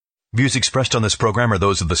Views expressed on this program are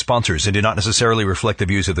those of the sponsors and do not necessarily reflect the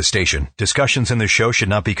views of the station. Discussions in this show should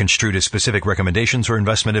not be construed as specific recommendations or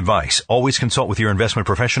investment advice. Always consult with your investment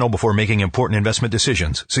professional before making important investment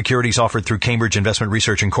decisions. Securities offered through Cambridge Investment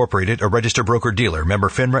Research Incorporated, a registered broker-dealer, member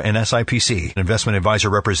FINRA and SIPC. Investment advisor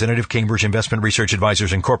representative, Cambridge Investment Research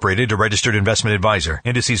Advisors Incorporated, a registered investment advisor.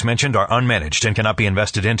 Indices mentioned are unmanaged and cannot be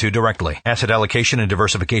invested into directly. Asset allocation and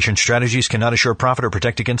diversification strategies cannot assure profit or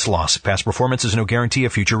protect against loss. Past performance is no guarantee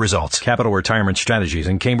of future results. Capital Retirement Strategies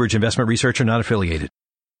and Cambridge Investment Research are not affiliated.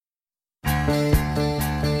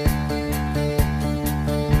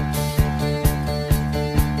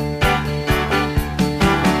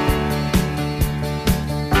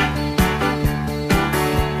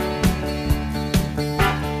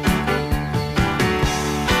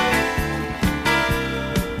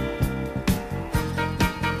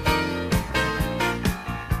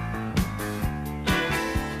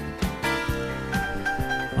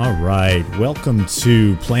 All right, welcome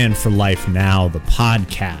to Plan for Life Now, the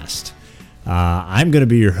podcast. I'm going to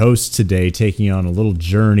be your host today, taking on a little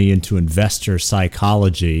journey into investor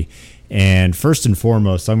psychology. And first and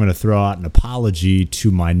foremost, I'm going to throw out an apology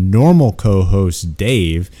to my normal co-host,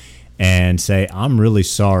 Dave, and say I'm really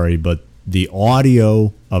sorry, but the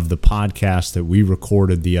audio of the podcast that we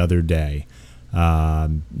recorded the other day,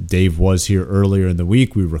 Dave was here earlier in the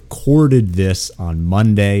week. We recorded this on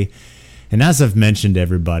Monday. And as I've mentioned to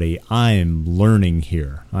everybody, I am learning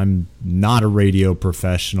here. I'm not a radio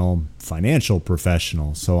professional, financial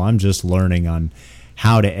professional, so I'm just learning on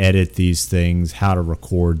how to edit these things, how to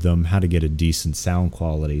record them, how to get a decent sound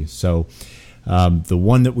quality. So the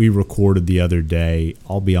one that we recorded the other day,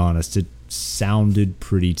 I'll be honest, it sounded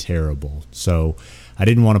pretty terrible. So I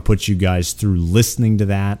didn't want to put you guys through listening to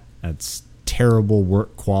that. That's terrible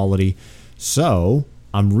work quality. So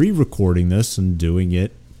I'm re-recording this and doing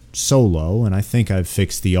it solo, and I think I've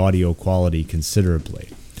fixed the audio quality considerably.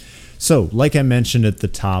 So, like I mentioned at the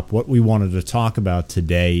top, what we wanted to talk about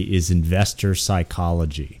today is investor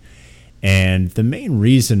psychology. And the main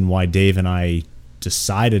reason why Dave and I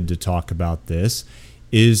decided to talk about this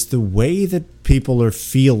is the way that people are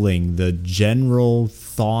feeling, the general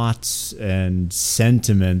thoughts and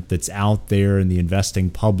sentiment that's out there in the investing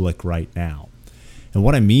public right now. And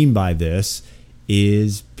what I mean by this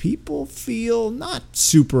is people feel not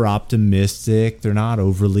super optimistic, they're not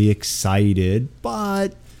overly excited,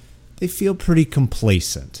 but they feel pretty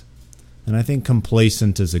complacent. And I think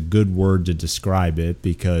complacent is a good word to describe it,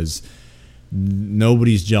 because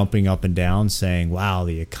nobody's jumping up and down saying, wow,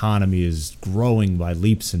 the economy is growing by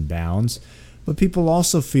leaps and bounds. But people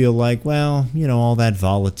also feel like, well, you know, all that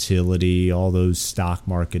volatility, all those stock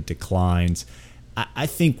market declines, I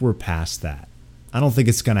think we're past that. I don't think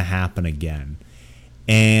it's going to happen again.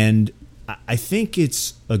 And I think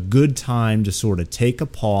it's a good time to sort of take a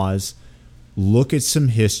pause, look at some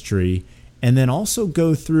history, and then also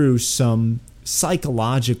go through some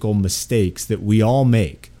psychological mistakes that we all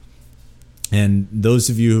make. And those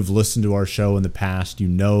of you who've listened to our show in the past, you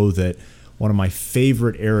know that one of my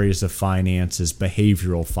favorite areas of finance is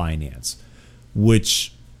behavioral finance,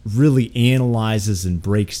 which really analyzes and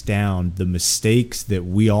breaks down the mistakes that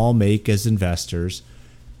we all make as investors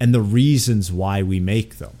and the reasons why we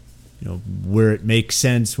make them. You know, where it makes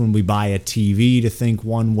sense when we buy a TV to think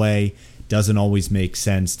one way, doesn't always make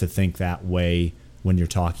sense to think that way when you're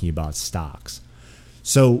talking about stocks.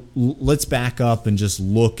 So let's back up and just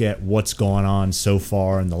look at what's gone on so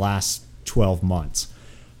far in the last 12 months.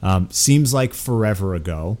 Seems like forever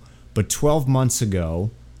ago, but 12 months ago,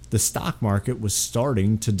 the stock market was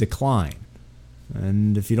starting to decline.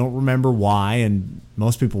 And if you don't remember why, and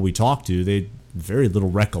most people we talk to, they very little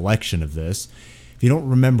recollection of this. If you don't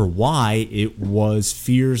remember why, it was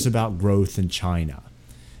fears about growth in China.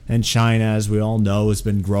 And China, as we all know, has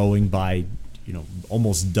been growing by, you know,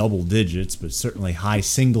 almost double digits, but certainly high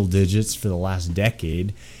single digits for the last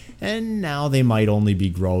decade. And now they might only be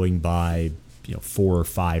growing by, 4 or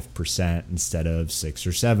 5% instead of 6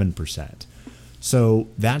 or 7%. So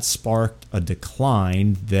that sparked a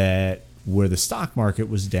decline that where the stock market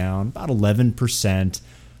was down about 11%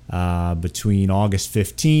 between August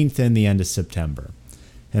 15th and the end of September.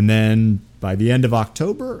 And then by the end of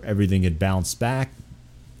October, everything had bounced back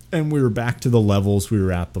and we were back to the levels we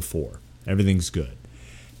were at before. Everything's good.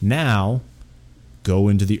 Now, go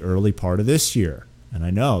into the early part of this year. And I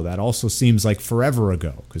know that also seems like forever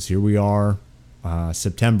ago, because here we are,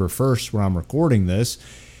 September 1st, where I'm recording this.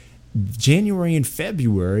 January and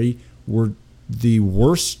February were the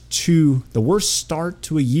worst start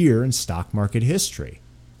to a year in stock market history.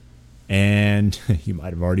 And you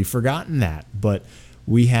might have already forgotten that, but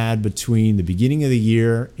we had between the beginning of the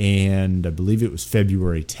year and I believe it was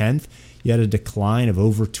February 10th, you had a decline of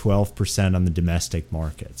over 12% on the domestic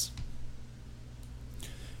markets.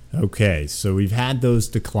 Okay, so we've had those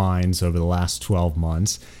declines over the last 12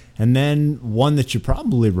 months. And then one that you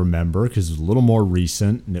probably remember, because it was a little more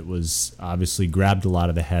recent and it was obviously grabbed a lot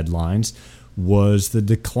of the headlines, was the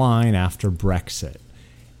decline after Brexit.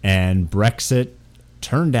 And Brexit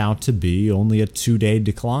turned out to be only a 2-day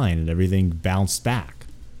decline and everything bounced back.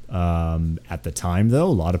 At the time, though, a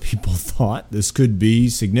lot of people thought this could be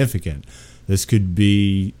significant. This could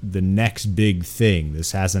be the next big thing.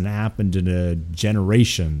 This hasn't happened in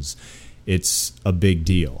generations. It's a big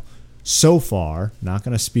deal. So far, not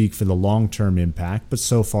going to speak for the long-term impact, but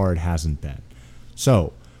so far it hasn't been.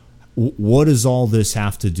 So, what does all this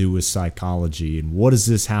have to do with psychology, and what does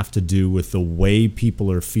this have to do with the way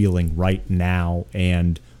people are feeling right now,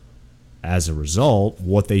 and as a result,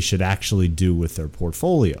 what they should actually do with their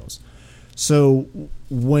portfolios? So,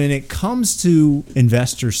 when it comes to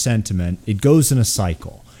investor sentiment, it goes in a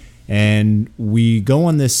cycle, and we go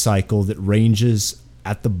on this cycle that ranges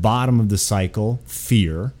at the bottom of the cycle,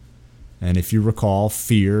 fear. And if you recall,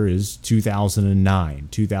 fear is 2009,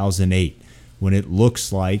 2008, when it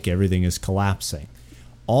looks like everything is collapsing,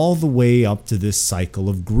 all the way up to this cycle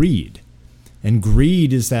of greed. And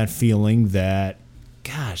greed is that feeling that,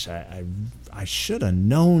 gosh, I should have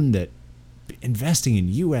known that investing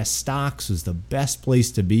in U.S. stocks was the best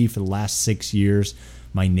place to be for the last 6 years.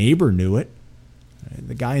 My neighbor knew it.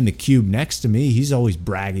 The guy in the cube next to me, he's always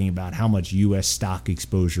bragging about how much U.S. stock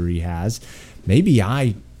exposure he has. Maybe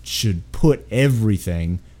I should put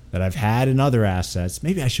everything that I've had in other assets,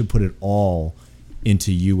 maybe I should put it all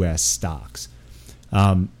into U.S. stocks.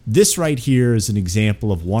 This right here is an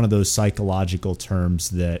example of one of those psychological terms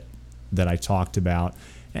that I talked about,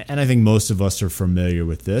 and I think most of us are familiar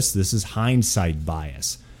with this. This is hindsight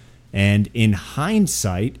bias. And in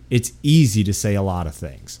hindsight, it's easy to say a lot of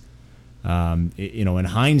things. In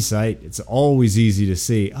hindsight, it's always easy to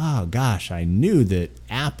see, oh gosh, I knew that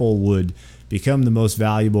Apple would become the most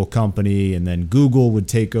valuable company and then Google would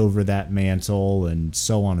take over that mantle and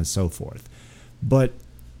so on and so forth. But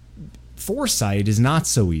foresight is not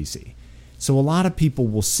so easy. So a lot of people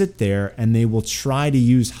will sit there and they will try to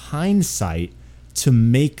use hindsight to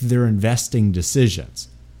make their investing decisions.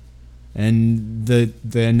 And the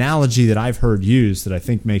analogy that I've heard used that I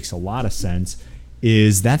think makes a lot of sense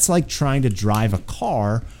is that's like trying to drive a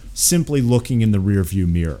car simply looking in the rearview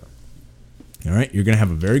mirror. All right, you're going to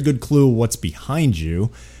have a very good clue what's behind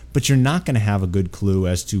you, but you're not going to have a good clue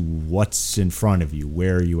as to what's in front of you,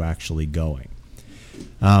 where are you actually going.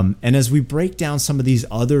 And as we break down some of these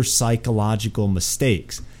other psychological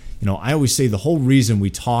mistakes, I always say the whole reason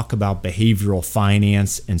we talk about behavioral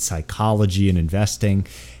finance and psychology and investing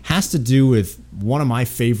has to do with one of my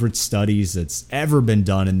favorite studies that's ever been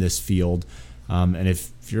done in this field. And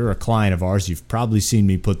if you're a client of ours, you've probably seen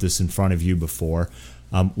me put this in front of you before.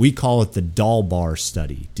 We call it the Dalbar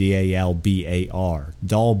study, D-A-L-B-A-R,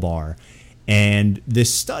 Dalbar. And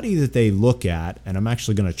this study that they look at, and I'm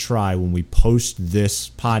actually going to try when we post this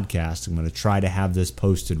podcast, I'm going to try to have this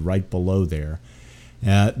posted right below there.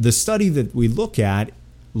 The study that we look at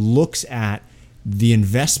looks at the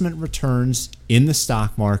investment returns in the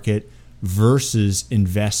stock market versus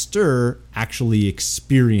investor actually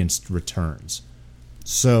experienced returns.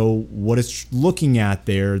 So what it's looking at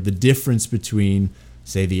there, the difference between,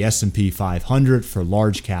 say, the S&P 500 for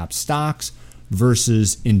large cap stocks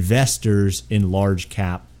versus investors in large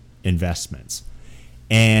cap investments.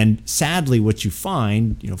 And sadly, what you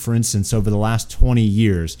find, for instance, over the last 20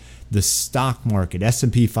 years, the stock market,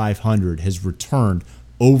 S&P 500, has returned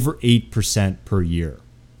over 8% per year,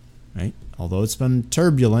 right? Although it's been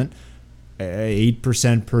turbulent,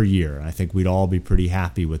 8% per year. I think we'd all be pretty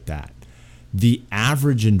happy with that. The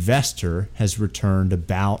average investor has returned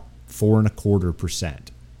about 4.25%.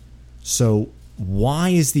 So why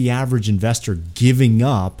is the average investor giving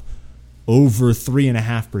up over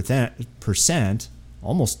 3.5%,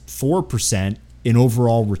 almost 4% in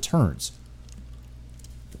overall returns?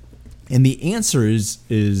 And the answer is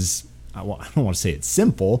I don't want to say it's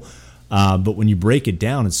simple, but when you break it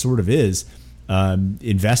down, it sort of is.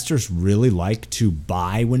 Investors really like to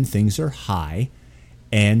buy when things are high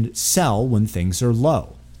and sell when things are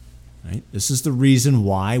low. Right? This is the reason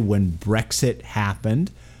why when Brexit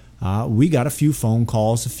happened, we got a few phone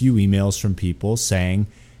calls, a few emails from people saying,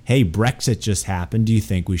 hey, Brexit just happened. Do you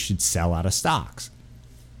think we should sell out of stocks?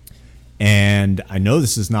 And I know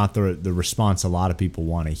this is not the response a lot of people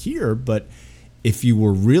want to hear, but if you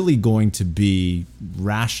were really going to be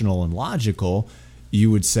rational and logical,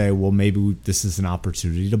 you would say, well, maybe this is an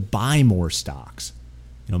opportunity to buy more stocks.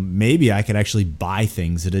 maybe I could actually buy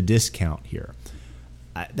things at a discount here.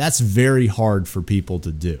 That's very hard for people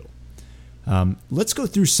to do. Let's go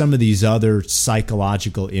through some of these other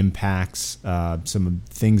psychological impacts, some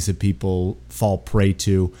things that people fall prey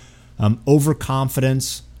to.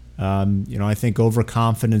 Overconfidence. I think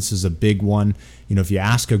overconfidence is a big one. If you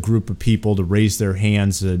ask a group of people to raise their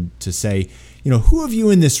hands to say, who of you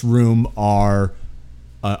in this room are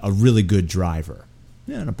a really good driver?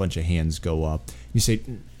 And a bunch of hands go up. You say,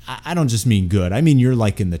 I don't just mean good. I mean, you're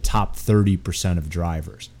like in the top 30% of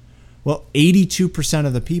drivers. Well, 82%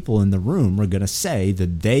 of the people in the room are going to say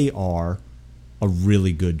that they are a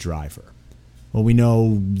really good driver. Well, we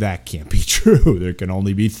know that can't be true. There can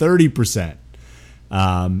only be 30%.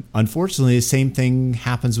 Unfortunately, the same thing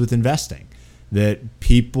happens with investing, that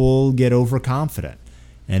people get overconfident.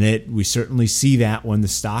 And we certainly see that when the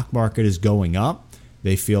stock market is going up.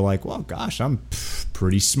 They feel like, well, gosh, I'm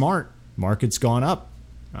pretty smart. Market's gone up.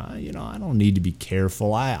 I don't need to be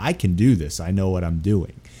careful. I can do this. I know what I'm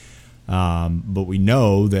doing. But we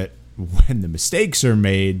know that when the mistakes are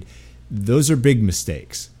made, those are big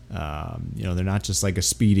mistakes. They're not just like a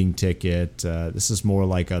speeding ticket. This is more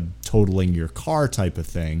like a totaling your car type of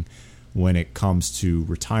thing when it comes to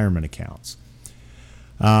retirement accounts.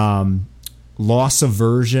 Loss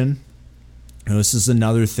aversion. This is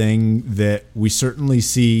another thing that we certainly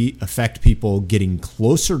see affect people getting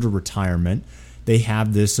closer to retirement. They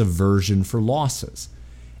have this aversion for losses.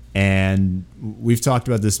 And we've talked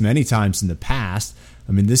about this many times in the past.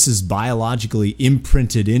 I mean, this is biologically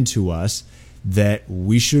imprinted into us that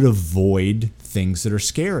we should avoid things that are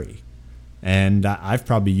scary. And I've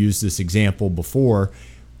probably used this example before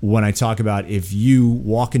when I talk about if you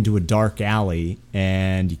walk into a dark alley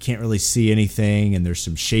and you can't really see anything and there's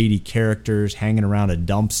some shady characters hanging around a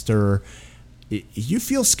dumpster, you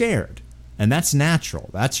feel scared. And that's natural.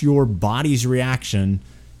 That's your body's reaction,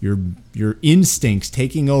 your instincts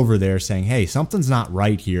taking over there saying, hey, something's not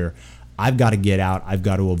right here. I've got to get out. I've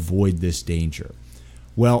got to avoid this danger.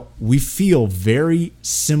 Well, we feel very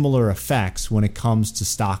similar effects when it comes to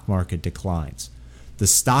stock market declines. The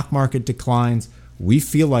stock market declines, we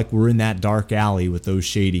feel like we're in that dark alley with those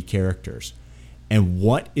shady characters. And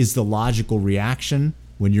what is the logical reaction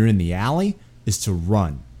when you're in the alley is to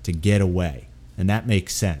run, to get away. And that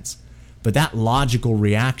makes sense. But that logical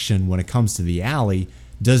reaction when it comes to the alley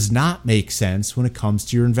does not make sense when it comes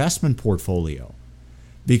to your investment portfolio.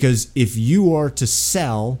 Because if you are to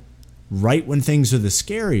sell right when things are the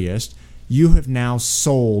scariest, you have now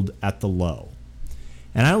sold at the low.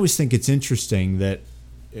 And I always think it's interesting that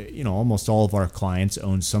almost all of our clients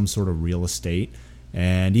own some sort of real estate,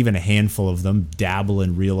 and even a handful of them dabble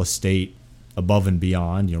in real estate above and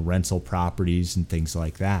beyond, rental properties and things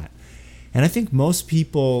like that. And I think most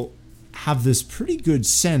people have this pretty good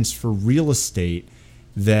sense for real estate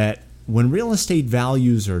that when real estate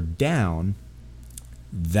values are down,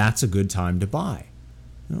 that's a good time to buy.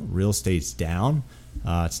 Real estate's down.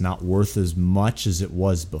 It's not worth as much as it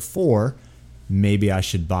was before. Maybe I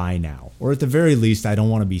should buy now. Or at the very least, I don't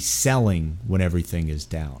want to be selling when everything is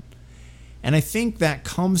down. And I think that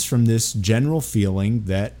comes from this general feeling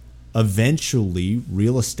that eventually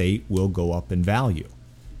real estate will go up in value.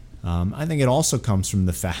 I think it also comes from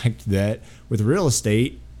the fact that with real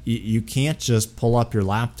estate, you can't just pull up your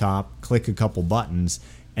laptop, click a couple buttons,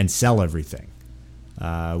 and sell everything.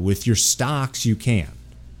 With your stocks, you can.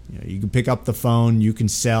 You can pick up the phone, you can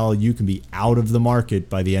sell, you can be out of the market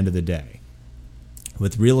by the end of the day.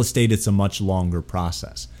 With real estate, it's a much longer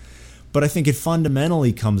process. But I think it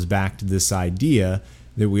fundamentally comes back to this idea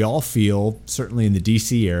that we all feel, certainly in the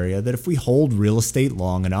DC area, that if we hold real estate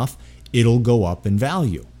long enough, it'll go up in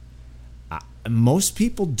value. Most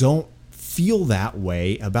people don't feel that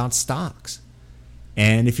way about stocks.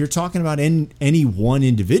 And if you're talking about any one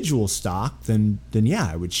individual stock, then yeah,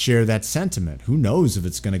 I would share that sentiment. Who knows if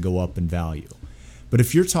it's going to go up in value? But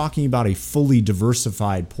if you're talking about a fully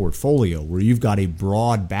diversified portfolio where you've got a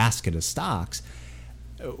broad basket of stocks,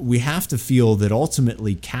 we have to feel that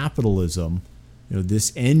ultimately capitalism,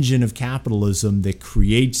 this engine of capitalism that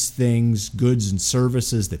creates things, goods and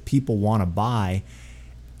services that people want to buy,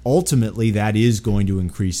 ultimately that is going to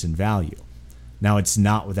increase in value. Now, it's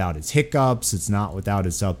not without its hiccups, it's not without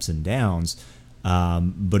its ups and downs,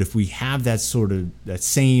 but if we have that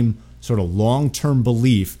same sort of long-term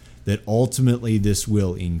belief that ultimately this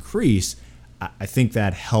will increase, I think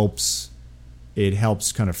that helps. It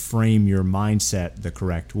helps kind of frame your mindset the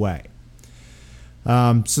correct way.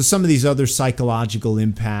 So some of these other psychological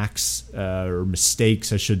impacts or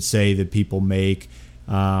mistakes, I should say, that people make.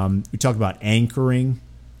 We talk about anchoring.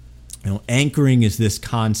 Anchoring is this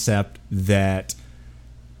concept that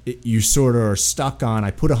you sort of are stuck on,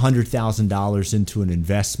 I put $100,000 into an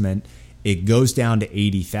investment, it goes down to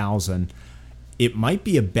 $80,000. It might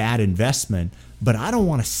be a bad investment, but I don't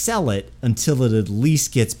want to sell it until it at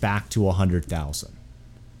least gets back to $100,000.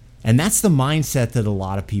 And that's the mindset that a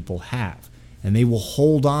lot of people have. And they will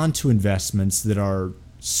hold on to investments that are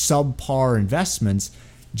subpar investments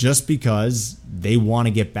just because they want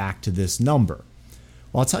to get back to this number.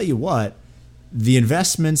 Well, I'll tell you what, the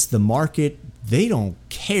investments, the market, they don't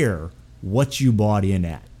care what you bought in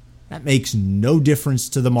at. That makes no difference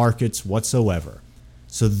to the markets whatsoever.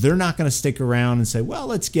 So they're not going to stick around and say, well,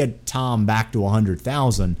 let's get Tom back to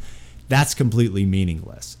 100,000. That's completely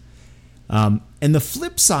meaningless. And the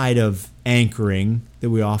flip side of anchoring that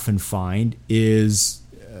we often find is,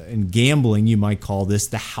 in gambling, you might call this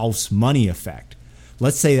the house money effect.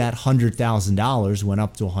 Let's say that $100,000 went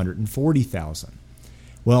up to $140,000.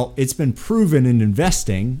 Well, it's been proven in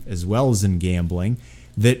investing as well as in gambling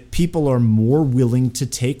that people are more willing to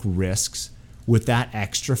take risks with that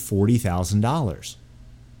extra $40,000.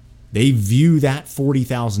 They view that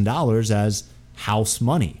 $40,000 as house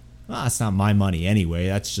money. Well, that's not my money anyway.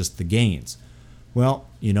 That's just the gains. Well,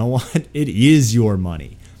 you know what? It is your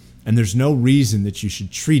money. And there's no reason that you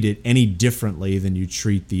should treat it any differently than you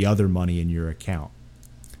treat the other money in your account.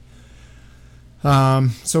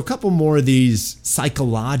 So a couple more of these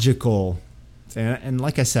psychological, and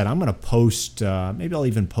like I said, I'm going to post, maybe I'll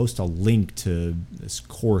even post a link to this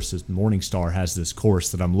course. Morningstar has this course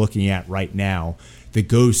that I'm looking at right now that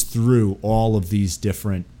goes through all of these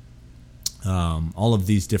different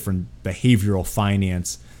behavioral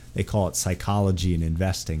finance. They call it psychology and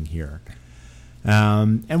investing here.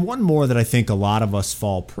 And one more that I think a lot of us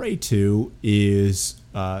fall prey to is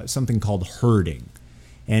something called herding.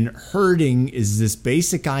 And herding is this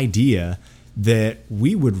basic idea that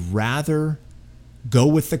we would rather go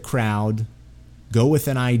with the crowd, go with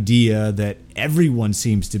an idea that everyone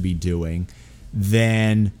seems to be doing,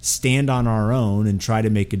 than stand on our own and try to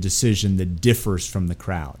make a decision that differs from the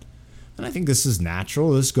crowd. And I think this is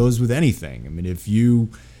natural. This goes with anything. I mean, if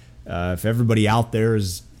everybody out there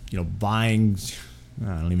is, buying,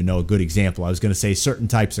 I don't even know a good example. I was going to say certain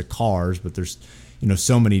types of cars, but there's,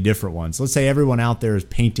 so many different ones. Let's say everyone out there is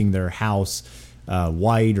painting their house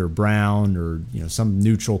white or brown or, some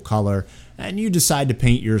neutral color, and you decide to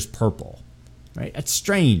paint yours purple, right? That's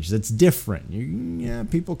strange. That's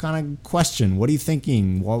different. People kind of question, what are you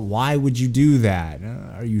thinking? Why would you do that?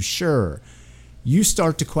 Are you sure? You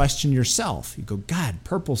start to question yourself. You go, God,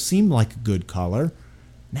 purple seemed like a good color.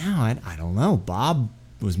 Now, I don't know. Bob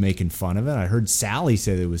was making fun of it. I heard Sally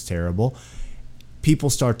say that it was terrible.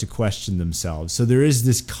 People start to question themselves. So there is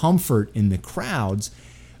this comfort in the crowds.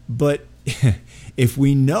 But if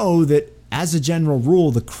we know that, as a general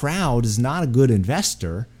rule, the crowd is not a good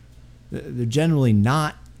investor, they're generally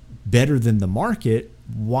not better than the market,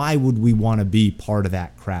 why would we want to be part of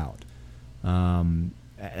that crowd?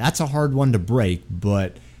 That's a hard one to break,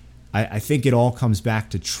 but I think it all comes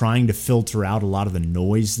back to trying to filter out a lot of the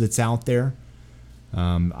noise that's out there.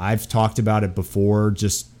 I've talked about it before,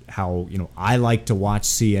 just how, I like to watch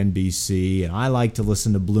CNBC and I like to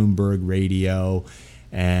listen to Bloomberg Radio,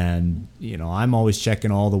 and, I'm always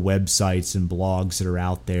checking all the websites and blogs that are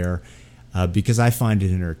out there because I find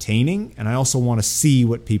it entertaining, and I also want to see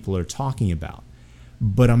what people are talking about.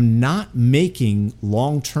 But I'm not making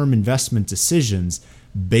long-term investment decisions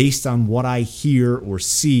based on what I hear or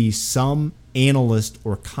see some analyst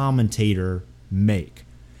or commentator make.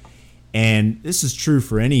 And this is true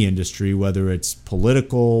for any industry, whether it's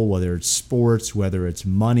political, whether it's sports, whether it's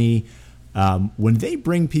money. When they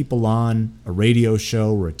bring people on a radio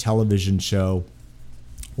show or a television show,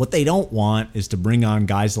 what they don't want is to bring on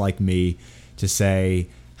guys like me to say,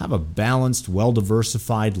 have a balanced,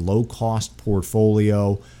 well-diversified, low-cost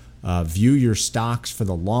portfolio, view your stocks for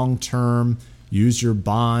the long term, use your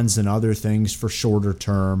bonds and other things for shorter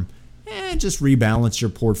term, and just rebalance your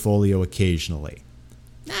portfolio occasionally.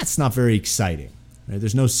 That's not very exciting. Right?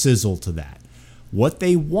 There's no sizzle to that. What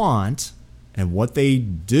they want and what they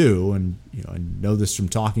do, and I know this from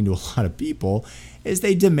talking to a lot of people, is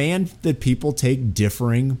they demand that people take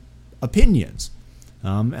differing opinions.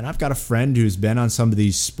 And I've got a friend who's been on some of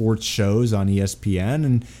these sports shows on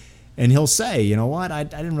ESPN, and he'll say, you know what, I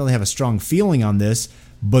didn't really have a strong feeling on this,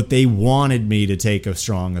 but they wanted me to take a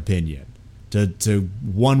strong opinion, to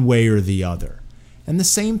one way or the other. And the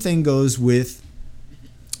same thing goes with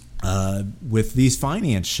these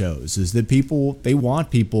finance shows, is that they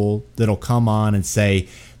want people that'll come on and say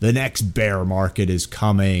the next bear market is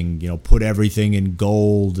coming, put everything in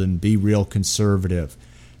gold and be real conservative.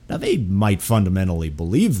 Now, they might fundamentally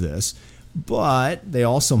believe this, but they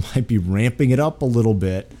also might be ramping it up a little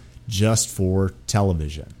bit just for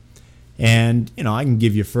television. And, I can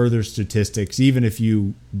give you further statistics, even if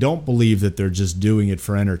you don't believe that they're just doing it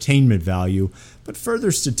for entertainment value, but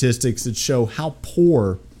further statistics that show how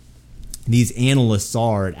poor these analysts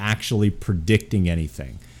are at actually predicting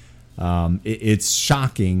anything. It's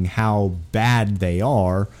shocking how bad they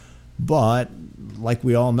are, but like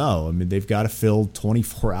we all know, they've got to fill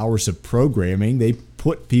 24 hours of programming. They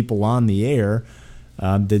put people on the air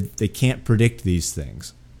that they can't predict these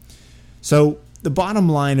things. So the bottom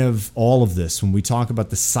line of all of this, when we talk about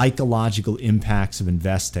the psychological impacts of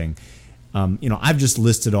investing, I've just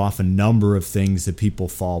listed off a number of things that people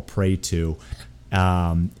fall prey to.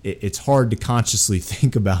 It's hard to consciously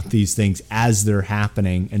think about these things as they're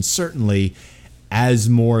happening, and certainly as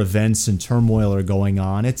more events and turmoil are going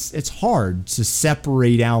on, it's hard to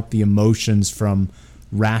separate out the emotions from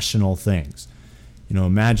rational things.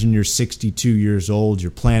 Imagine you're 62 years old, you're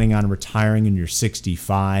planning on retiring, and you're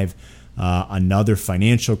 65. Another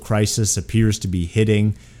financial crisis appears to be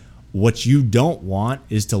hitting. What you don't want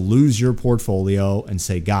is to lose your portfolio and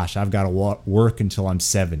say, gosh, I've got to work until I'm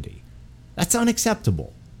 70. That's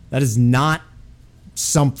unacceptable. That is not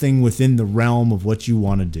something within the realm of what you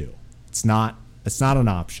want to do. It's not an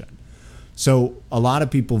option. So a lot of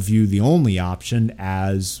people view the only option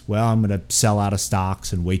as, well, I'm going to sell out of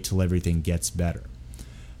stocks and wait till everything gets better.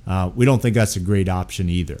 We don't think that's a great option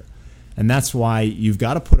either. And that's why you've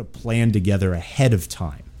got to put a plan together ahead of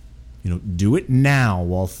time. Do it now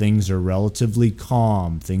while things are relatively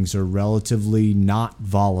calm, things are relatively not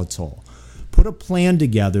volatile. Put a plan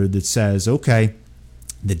together that says, okay,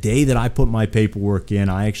 the day that I put my paperwork in,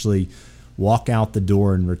 I actually walk out the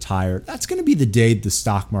door and retire. That's going to be the day the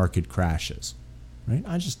stock market crashes, right?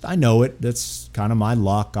 I know it. That's kind of my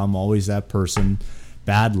luck. I'm always that person.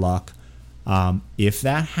 Bad luck. If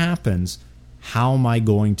that happens, how am I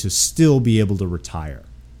going to still be able to retire?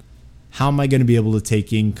 How am I going to be able to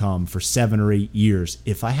take income for 7 or 8 years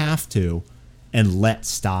if I have to and let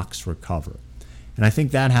stocks recover? And I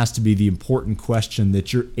think that has to be the important question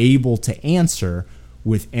that you're able to answer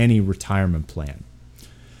with any retirement plan.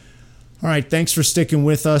 All right, thanks for sticking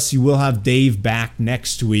with us. You will have Dave back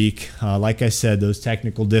next week. Like I said, those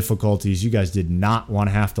technical difficulties, you guys did not want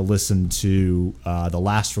to have to listen to the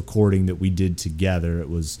last recording that we did together. It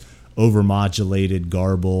was overmodulated,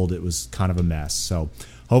 garbled. It was kind of a mess. So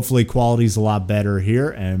hopefully quality's a lot better here,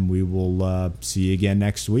 and we will see you again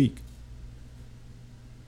next week.